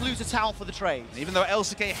may just lose a tower for the trade. Even though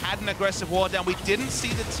LCK had an aggressive ward down, we didn't see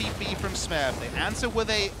the TP from Smurf. They answered with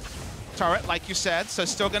a turret, like you said, so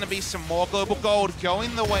still going to be some more global gold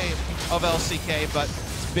going the way of LCK, but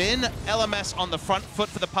it's been LMS on the front foot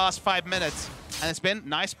for the past 5 minutes, and it's been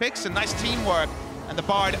nice picks and nice teamwork, and the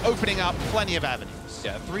Bard opening up plenty of avenues.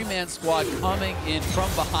 Yeah, 3-man squad coming in from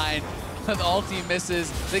behind, The ulti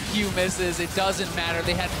misses, the Q misses, it doesn't matter.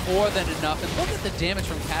 They had more than enough. And look at the damage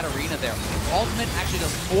from Katarina there. Ultimate actually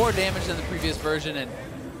does more damage than the previous version, and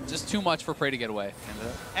just too much for Prey to get away.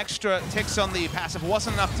 Extra ticks on the passive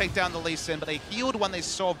wasn't enough to take down the Lee Sin, but they healed when they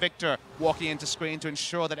saw Victor walking into screen to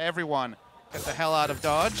ensure that everyone get the hell out of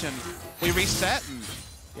dodge, and we reset, and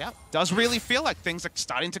yeah, does really feel like things are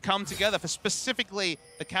starting to come together for specifically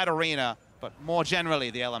the Katarina, but more generally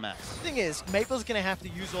the LMS. The thing is, Maple's going to have to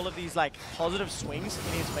use all of these like positive swings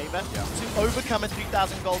in his favor to overcome a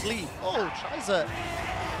 3,000 gold lead. Oh, tries a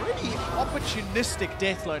pretty opportunistic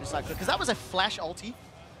death load because that was a flash ulti,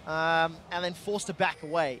 and then forced to back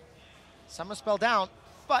away. Summer spell down,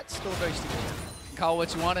 but still very sticky. Call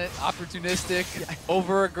what you want it, opportunistic,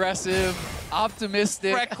 over-aggressive,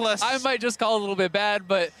 optimistic. Reckless. I might just call it a little bit bad,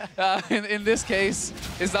 but in this case,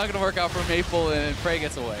 it's not going to work out for Maple, and Prey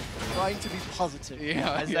gets away. Trying to be positive.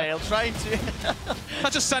 Yeah. Trying to.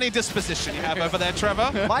 Such a sunny disposition you have over there,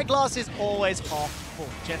 Trevor. My glass is always half full,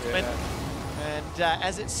 gentlemen. Yeah. And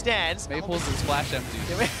as it stands... Maple's is splash empty.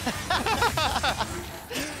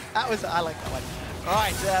 I like that one. All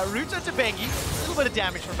right, Ruto to Bengi. A little bit of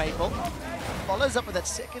damage from Maple. Follows up with that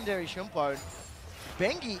secondary Shumpo.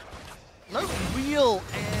 Bengi, no real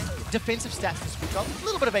defensive stats to speak of. A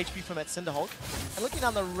little bit of HP from that Cinderhulk. And looking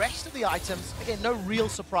down the rest of the items, again, no real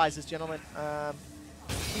surprises, gentlemen.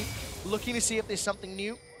 Keep looking to see if there's something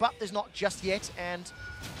new, but there's not just yet. And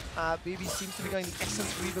BB seems to be going the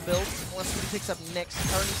Essence Reaver build. Once he picks up next,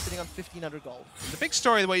 currently sitting on 1,500 gold. The big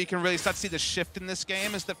story where you can really start to see the shift in this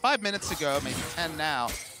game is that 5 minutes ago, maybe 10 now,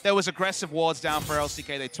 there was aggressive wards down for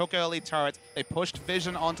LCK. They took early turrets, they pushed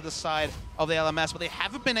Vision onto the side of the LMS, but they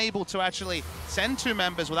haven't been able to actually send 2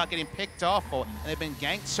 members without getting picked off, and they've been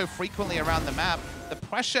ganked so frequently around the map. The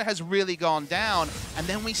pressure has really gone down, and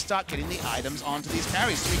then we start getting the items onto these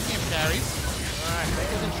carries. Speaking of carries, all right,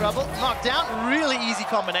 Faker's in trouble. Knocked down. Really easy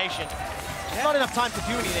combination. Not enough time to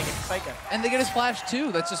do anything against Faker. And they get his flash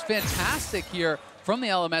too. That's just fantastic here from the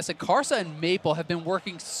LMS. And Karsa and Maple have been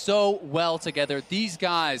working so well together. These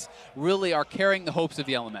guys really are carrying the hopes of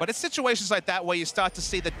the LMS. But it's situations like that where you start to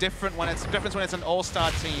see the difference when it's an all-star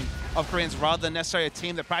team of Koreans rather than necessarily a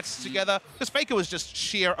team that practices together. Because Faker was just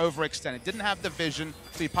sheer overextended. Didn't have the vision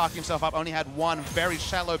to park himself up. Only had one very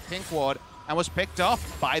shallow pink ward and was picked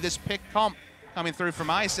off by this pick comp coming through from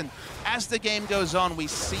Ice. And as the game goes on, we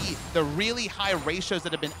see the really high ratios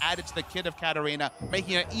that have been added to the kit of Katarina,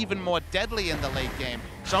 making her even more deadly in the late game.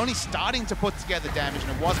 It's only starting to put together damage,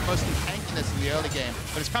 and it was mostly tankiness in the early game,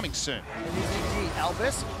 but it's coming soon.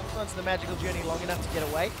 Albus holds on to the magical journey long enough to get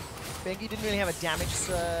away. Bengi didn't really have a damage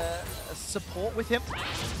support with him.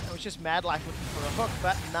 It was just Mad Life looking for a hook,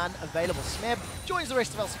 but none available. Smeb joins the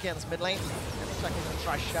rest of LCK in this mid lane. It looks like he's going to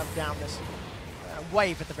try to shove down this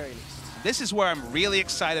wave at the very least. This is where I'm really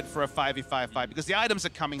excited for a 5v5 fight because the items are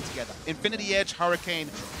coming together. Infinity Edge, Hurricane,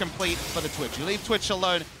 complete for the Twitch. You leave Twitch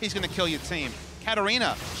alone, he's going to kill your team.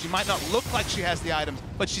 Katarina, she might not look like she has the items,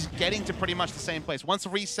 but she's getting to pretty much the same place. Once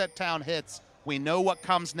Reset Town hits, we know what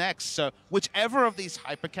comes next. So whichever of these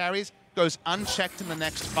hyper carries goes unchecked in the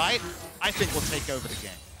next fight, I think will take over the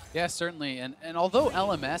game. Yeah, certainly. And although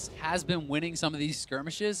LMS has been winning some of these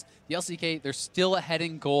skirmishes, the LCK, they're still ahead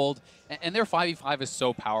in gold, and their 5v5 is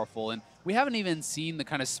so powerful. And we haven't even seen the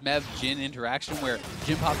kind of Smeb-Jin interaction where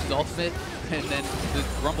Jin pops his ultimate, and then the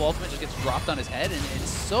Rumble ultimate just gets dropped on his head, and it's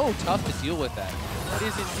so tough to deal with that. It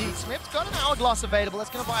is indeed. Smeb's got an hourglass available. That's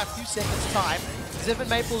going to buy a few seconds time. Ziv and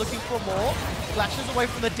Maple looking for more. Flashes away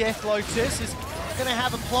from the Death Lotus. Is going to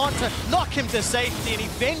have a plant to knock him to safety, and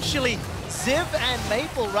eventually Ziv and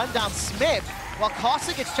Maple run down Smeb while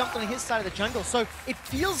Karsa gets jumped on his side of the jungle. So it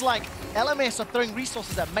feels like LMS are throwing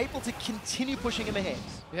resources at Maple to continue pushing him ahead.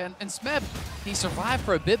 Yeah, and Smeb, he survived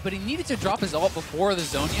for a bit, but he needed to drop his ult before the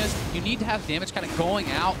Zhonya's. You need to have damage kind of going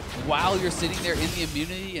out while you're sitting there in the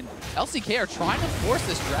immunity, and LCK are trying to force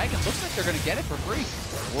this dragon. Looks like they're going to get it for free.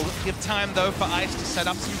 We'll give time, though, for Ice to set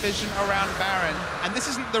up some vision around Baron. And this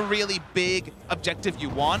isn't the really big objective you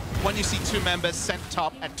want when you see 2 members sent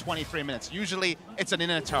top at 23 minutes. Usually, it's an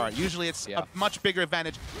inner turret. Usually, it's a much bigger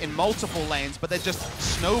advantage in multiple lanes, but they're just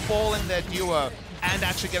snowballing their duo and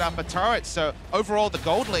actually get up a turret. So overall, the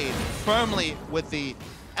gold lead firmly with the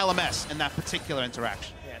LMS in that particular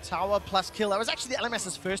interaction. Yeah, tower plus kill. That was actually the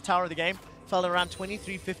LMS's first tower of the game. Fell in around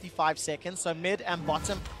 23:55 seconds. So mid and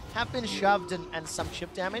bottom have been shoved and some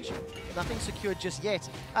chip damage. Nothing secured just yet.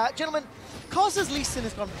 Gentlemen, Karsa's Lee Sin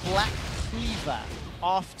has gone Black Cleaver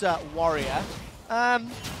after Warrior.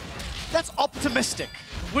 That's optimistic,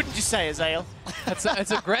 wouldn't you say, Azael?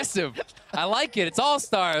 It's aggressive. I like it. It's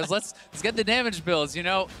all-stars. Let's get the damage builds. You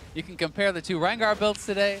know, you can compare the two Rengar builds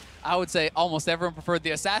today. I would say almost everyone preferred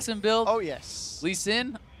the Assassin build. Oh, yes. Lee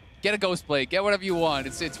Sin, get a Ghost Blade. Get whatever you want.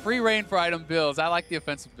 It's free reign for item builds. I like the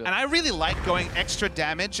offensive build. And I really like going extra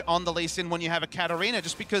damage on the Lee Sin when you have a Katarina,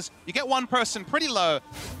 just because you get one person pretty low,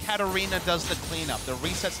 Katarina does the cleanup. The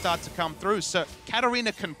resets start to come through, so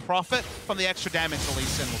Katarina can profit from the extra damage the Lee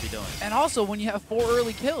Sin will be doing. And also, when you have 4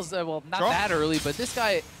 early kills, well, not that early, but this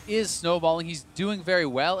guy is snowballing. He's doing very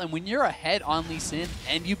well, and when you're ahead on Lee Sin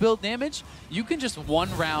and you build damage, you can just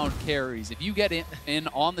one-round carries. If you get in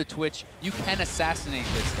on the Twitch, you can assassinate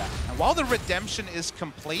this guy. And while the redemption is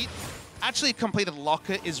complete, actually a completed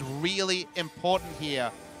locker is really important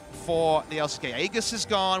here for the LCK. Aegis is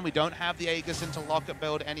gone. We don't have the Aegis into locker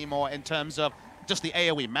build anymore in terms of just the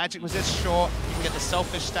AoE magic resist. Sure, you can get the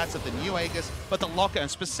selfish stats of the new Aegis, but the locker,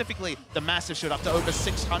 and specifically the massive shield up to over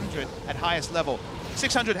 600 at highest level.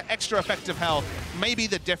 600 extra effective health may be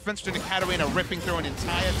the difference between a Katarina ripping through an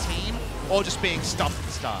entire team or just being stopped at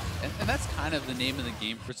the start. And that's kind of the name of the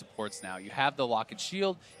game for supports now. You have the Locket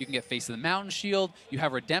Shield, you can get Face of the Mountain Shield, you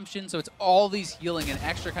have Redemption, so it's all these healing and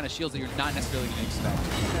extra kind of shields that you're not necessarily going to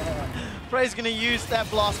expect. Prey's going to use that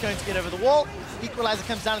blast going to get over the wall. Equalizer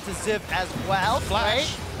comes down into Ziv as well.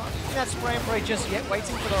 Flash. Not using that spray and pray just yet,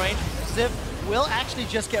 waiting for the range. Ziv will actually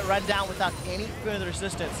just get run down without any further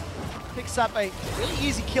resistance. Picks up a really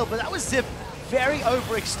easy kill, but that was Ziv very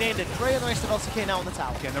overextended. Prey and the rest of LCK now on the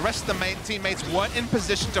tower. Okay, and the rest of the teammates weren't in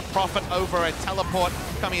position to profit over a teleport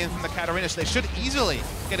coming in from the Katarina, so they should easily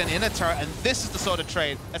get an inner turret, and this is the sort of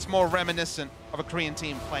trade that's more reminiscent of a Korean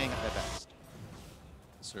team playing at their best.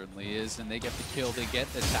 Certainly is, and they get the kill, they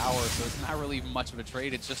get the tower, so it's not really even much of a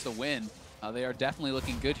trade, it's just a win. They are definitely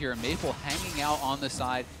looking good here, and Maple hanging out on the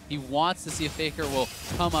side. He wants to see if Faker will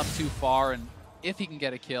come up too far, and if he can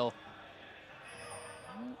get a kill.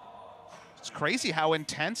 It's crazy how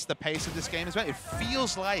intense the pace of this game is. It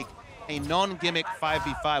feels like a non-gimmick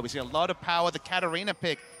 5v5. We see a lot of power. The Katarina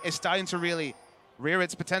pick is starting to really rear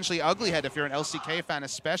its potentially ugly head if you're an LCK fan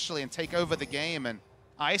especially, and take over the game. And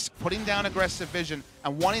Ice putting down aggressive vision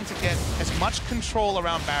and wanting to get as much control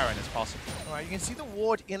around Baron as possible. All right, you can see the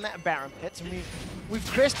ward in that Baron pit. And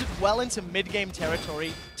we've crested well into mid-game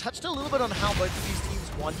territory, touched a little bit on how both of these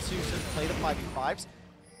teams want to sort of play the 5v5s.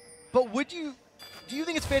 But do you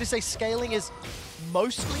think it's fair to say scaling is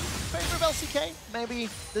mostly in favor of LCK? Maybe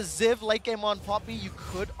the Ziv late game on Poppy, you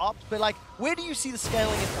could opt, but like, where do you see the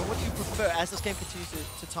scaling and what do you prefer as this game continues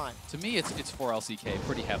to time? To me, it's for LCK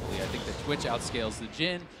pretty heavily. I think that Twitch outscales the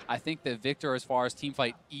Jhin. I think that Victor, as far as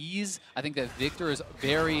teamfight ease, I think that Victor is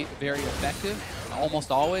very, very effective, almost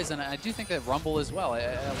always, and I do think that Rumble as well. I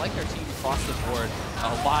like their team across the board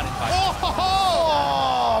a lot in 5.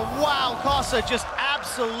 Oh, wow, Casa just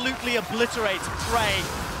absolutely obliterates Prey.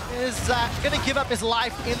 Is going to give up his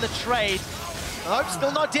life in the trade. Oh,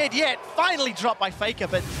 still not dead yet. Finally dropped by Faker,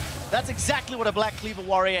 but that's exactly what a Black Cleaver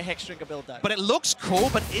Warrior Hexdrinker build does. But it looks cool,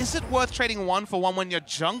 but is it worth trading 1 for 1 when your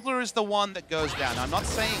jungler is the one that goes down? Now, I'm not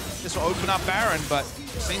saying this will open up Baron, but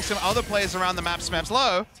seeing some other players around the map smaps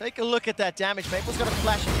low. Take a look at that damage. Maple's got a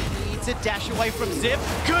flash. To dash away from Ziv.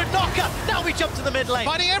 Good knocker. Now we jump to the mid lane.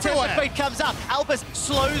 Fighting everywhere. Fate comes up. Albus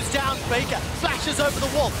slows down Faker. Flashes over the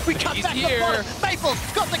wall. We cut back the bottom. Maple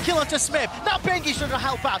got the kill onto Smith. Now Bengi should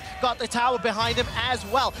help out. Got the tower behind him as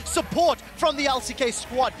well. Support from the LCK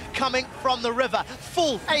squad coming from the river.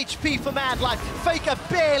 Full HP for Mad Life. Faker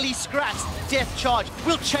barely scratched. Death charge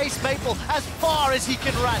will chase Maple as far as he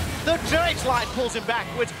can run. The dredge line pulls him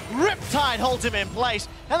backwards. Riptide holds him in place.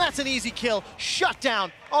 And that's an easy kill. Shut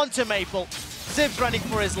down onto Maple. Ziv's running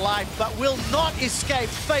for his life, but will not escape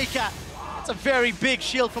Faker. It's a very big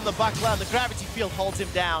shield from the buckler, and the gravity field holds him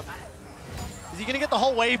down. Is he going to get the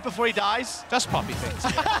whole wave before he dies? Just Poppy things.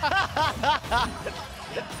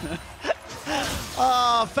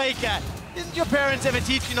 Oh, Faker. Didn't your parents ever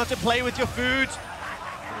teach you not to play with your food?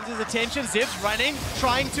 His attention, Ziv's running,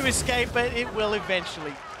 trying to escape, but it will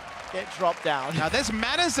eventually get dropped down. Now, there's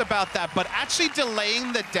matters about that, but actually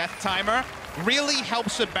delaying the death timer really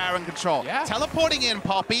helps with Baron control. Yeah. Teleporting in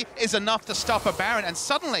Poppy is enough to stop a Baron, and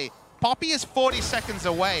suddenly Poppy is 40 seconds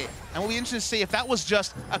away. And we'll be interested to see if that was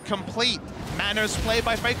just a complete manners play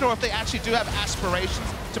by Faker, or if they actually do have aspirations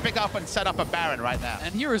to pick up and set up a Baron right now.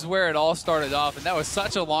 And here is where it all started off, and that was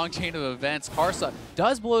such a long chain of events. Karsa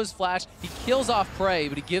does blow his flash, he kills off Prey,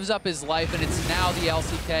 but he gives up his life, and it's now the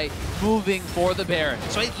LCK moving for the Baron.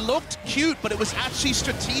 So it looked cute, but it was actually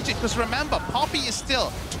strategic, because remember, Poppy is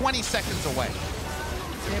still 20 seconds away.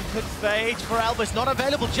 Input fade for Albus, not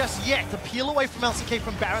available just yet. The peel away from LCK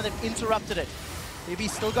from Baron, they've interrupted it. Maybe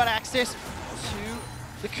still got access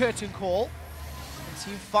to the curtain call.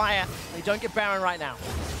 Team Fire, they don't get Baron right now.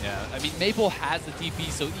 Yeah, I mean, Maple has the TP,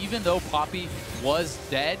 so even though Poppy was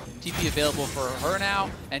dead, TP available for her now,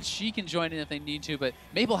 and she can join in if they need to, but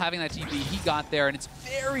Maple having that TP, he got there, and it's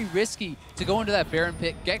very risky to go into that Baron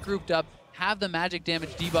pit, get grouped up, have the magic damage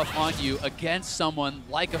debuff on you against someone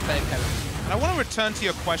like a Fed Kevin. And I want to return to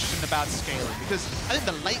your question about scaling, because I think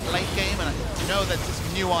the late game, and I know that's this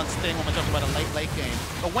nuanced thing when we're talking about a late game,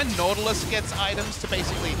 but when Nautilus gets items to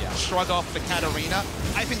basically shrug off the Katarina,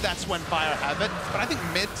 I think that's when Fire have it. But I think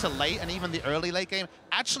mid to late, and even the early late game,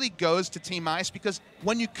 actually goes to Team Ice, because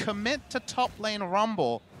when you commit to top lane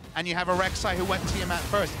Rumble, and you have a Rek'Sai who went Tiamat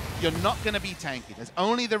first, you're not going to be tanky. There's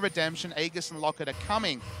only the Redemption, Aegis, and Locket are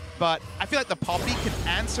coming, but I feel like the Poppy can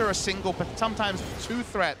answer a single, but sometimes two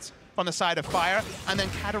threats on the side of Fire, and then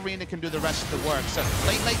Katarina can do the rest of the work. So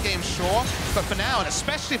late game, sure, but for now, and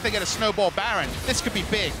especially if they get a snowball Baron, this could be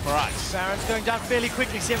big for us. Baron's going down fairly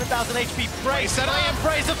quickly, 7,000 HP. Prey set up. and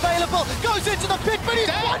Prey's available, goes into the pit, but he's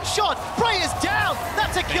one shot. Prey is down.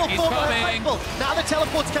 That's a kill for Maple. Now the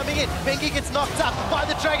teleport's coming in. Bengi gets knocked up by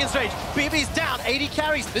the Dragon's Rage. BB's down, 80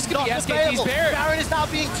 carries. This could not be available. Baron. Baron is now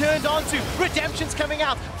being turned onto. Redemption's coming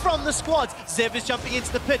out from the squads. Zev is jumping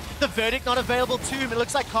into the pit. The verdict not available to him. It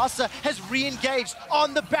looks like Casa has re-engaged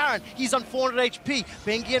on the Baron. He's on 400 HP.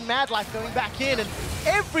 Bengi and Madlife going back in, and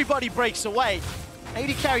everybody breaks away.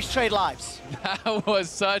 80 carries trade lives. That was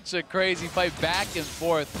such a crazy fight, back and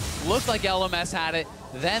forth. Looked like LMS had it.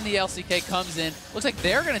 Then the LCK comes in. Looks like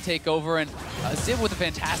they're going to take over, and Ziv with a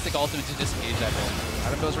fantastic ultimate to disengage that goal.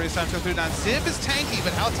 Out of those restarts go through now. Ziv is tanky,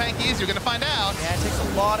 but how tanky is you're going to find out. Yeah, it takes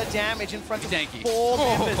a lot of damage in front of Tanky. 4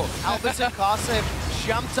 members. Albert and Casa have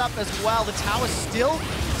jumped up as well. The tower's still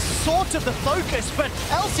sort of the focus, but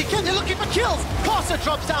LCK, they're looking for kills. Casa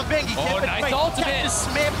drops down Bengi. Nice ultimate. Catches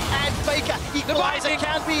Smith and Faker. Equalizer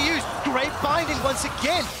can be used. Great binding once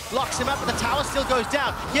again. Locks him up, but the tower still goes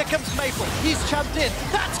down. Here comes Maple. He's jumped in.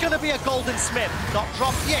 That's going to be a golden Smith. Not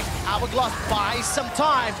dropped yet. Hourglass buys some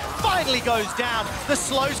time. Finally goes down. The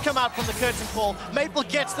slows come out from the curtain call. Maple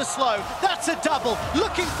gets the slow. That's a double.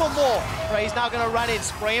 Looking for more. Prey's now going to run in.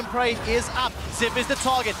 Spray and Prey is up. Ziv is the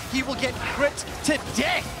target. He will get crit to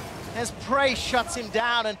death as Prey shuts him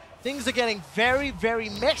down, and things are getting very, very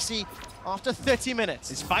messy after 30 minutes.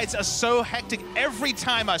 These fights are so hectic. Every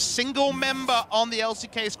time a single member on the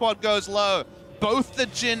LCK squad goes low, both the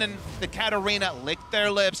Jhin and the Katarina lick their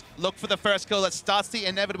lips, look for the first kill that starts the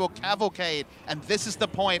inevitable cavalcade. And this is the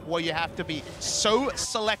point where you have to be so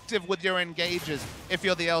selective with your engages if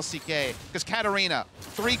you're the LCK. Because Katarina,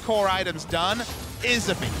 3 core items done, is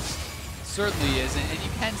a beast. Certainly is, and you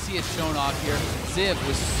can see it shown off here. Ziv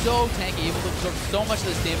was so tanky, able to absorb so much of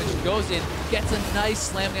this damage, goes in, gets a nice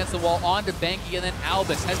slam against the wall onto Bengi, and then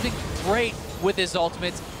Albus has been great with his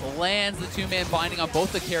ultimates, lands the 2-man binding on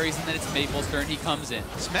both the carries, and then it's Maple's turn. He comes in.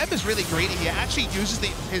 Smeb is really greedy. He actually uses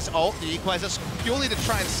his ult, the equalizer, purely to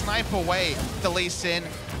try and snipe away the Lee Sin.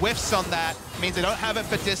 Whiffs on that, means they don't have it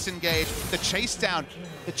for disengage. The chase down,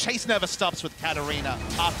 the chase never stops with Katarina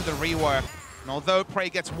after the rework. And although Prey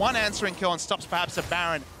gets one answering kill and stops perhaps a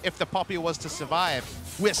Baron if the Poppy was to survive,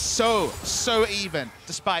 we're so even,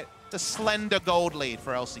 despite the slender gold lead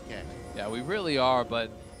for LCK. Yeah, we really are,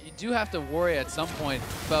 but you do have to worry at some point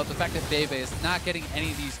about the fact that Bebe is not getting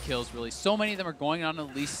any of these kills, really. So many of them are going on to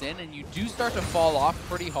Lee Sin, and you do start to fall off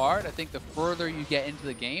pretty hard, I think, the further you get into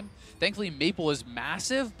the game. Thankfully, Maple is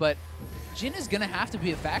massive, but Jhin is going to have to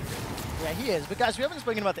be a factor. Yeah, he is. But guys, we haven't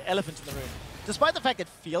spoken about the elephant in the room. Despite the fact it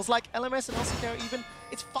feels like LMS and LCK are even,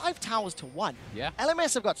 it's 5 towers to 1. Yeah.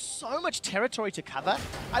 LMS have got so much territory to cover.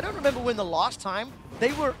 I don't remember when the last time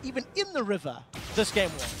they were even in the river this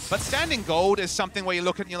game was. But standing gold is something where you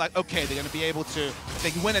look at it and you're like, okay, they're going to be able to,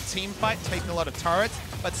 they can win a team fight, taking a lot of turrets,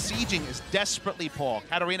 but sieging is desperately poor.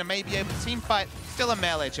 Katarina may be able to team fight, still a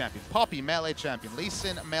melee champion. Poppy, melee champion. Lee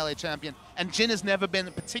Sin, melee champion. And Jhin has never been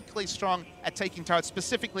particularly strong at taking turrets,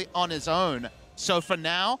 specifically on his own. So for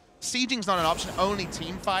now, sieging's not an option, only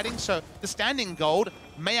team fighting. So the standing gold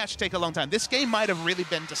may actually take a long time. This game might have really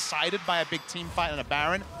been decided by a big team fight and a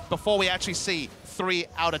Baron before we actually see 3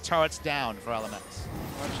 outer turrets down for LMS.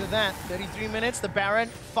 After that, 33 minutes, the Baron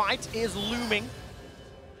fight is looming.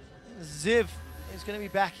 Ziv is going to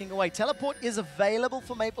be backing away. Teleport is available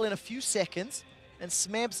for Maple in a few seconds, and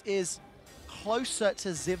Smebs is closer to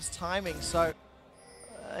Ziv's timing. So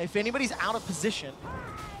if anybody's out of position,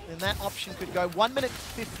 then that option could go 1 minute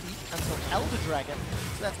 50 until Elder Dragon.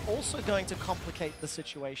 So that's also going to complicate the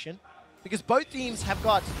situation, because both teams have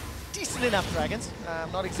got decent enough dragons.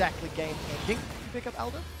 Not exactly game-ending to pick up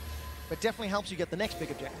Elder, but definitely helps you get the next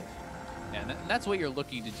big objective. And that's what you're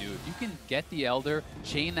looking to do. If you can get the Elder,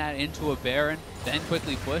 chain that into a Baron, then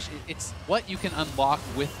quickly push, it's what you can unlock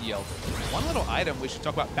with the Elder. One little item we should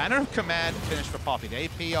talk about. Banner of Command finished for Poppy. The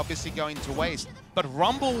AP obviously going to waste. But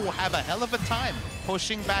Rumble will have a hell of a time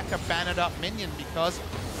pushing back a bannered up minion because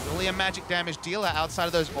really a magic damage dealer outside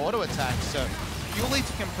of those auto attacks. So purely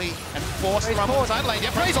to complete and force Rumble side lane.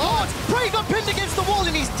 Yeah, Praise God! Prey got pinned against the wall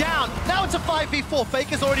and he's down. Now it's a 5v4.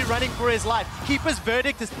 Faker's already running for his life. Keeper's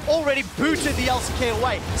Verdict has already booted the LCK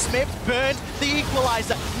away. Smith burned the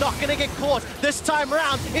equalizer. Not gonna get caught. This time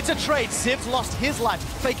around, it's a trade. Siv's lost his life.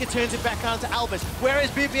 Faker turns it back around to Albus. Where is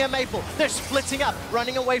BB and Maple? They're splitting up,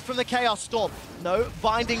 running away from the Chaos Storm. No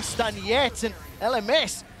binding stun yet, and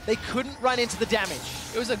LMS, they couldn't run into the damage.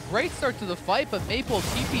 It was a great start to the fight, but Maple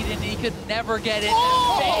TP'd and he could never get it.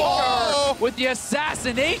 Faker with the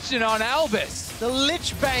assassination on Albus. The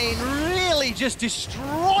Lich Bane really just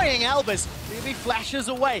destroying Albus. BB flashes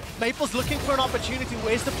away. Maple's looking for an opportunity.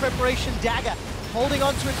 Where's the preparation dagger? Holding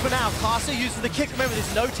on to it for now. Carcer uses the kick. Remember,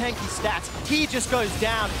 there's no tanky stats. He just goes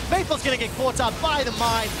down. Maple's going to get caught up by the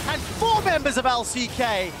mine. And 4 members of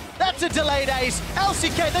LCK. That's a delayed ace.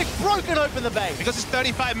 LCK, they've broken open the base. Because it's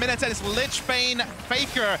 35 minutes and it's Lich Bane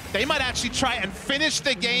Faker. They might actually try and finish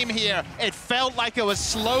the game here. It felt like it was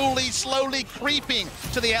slowly creeping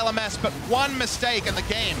to the LMS, but one mistake and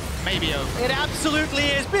the game may be over. It absolutely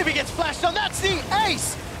is. BB gets flashed on. That's the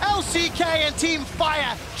ace. LCK and Team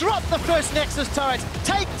Fire drop the first Nexus turret,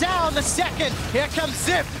 take down the second. Here comes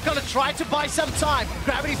Zip, gonna try to buy some time.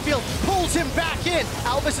 Gravity Field pulls him back in.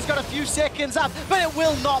 Albus has got a few seconds up, but it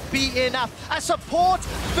will not be enough. A support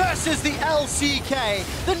versus the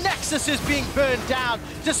LCK. The Nexus is being burned down,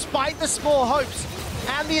 despite the small hopes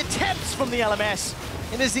and the attempts from the LMS.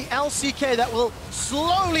 It is the LCK that will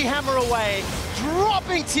slowly hammer away,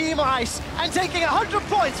 dropping Team Ice and taking 100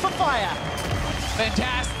 points for Fire.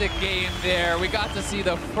 Fantastic game there. We got to see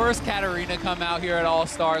the first Katarina come out here at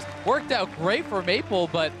All-Stars. Worked out great for Maple,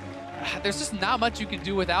 but there's just not much you can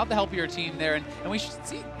do without the help of your team there. And we should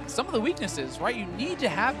see some of the weaknesses, right? You need to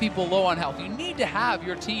have people low on health. You need to have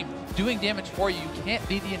your team doing damage for you. You can't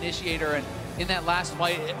be the initiator. And in that last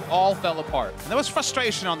fight, it all fell apart. And there was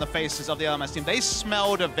frustration on the faces of the LMS team. They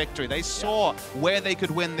smelled a victory. They saw where they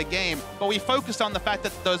could win the game. But we focused on the fact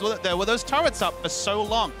that there were those turrets up for so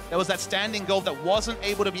long. There was that standing gold that wasn't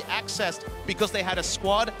able to be accessed because they had a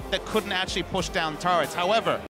squad that couldn't actually push down turrets. However,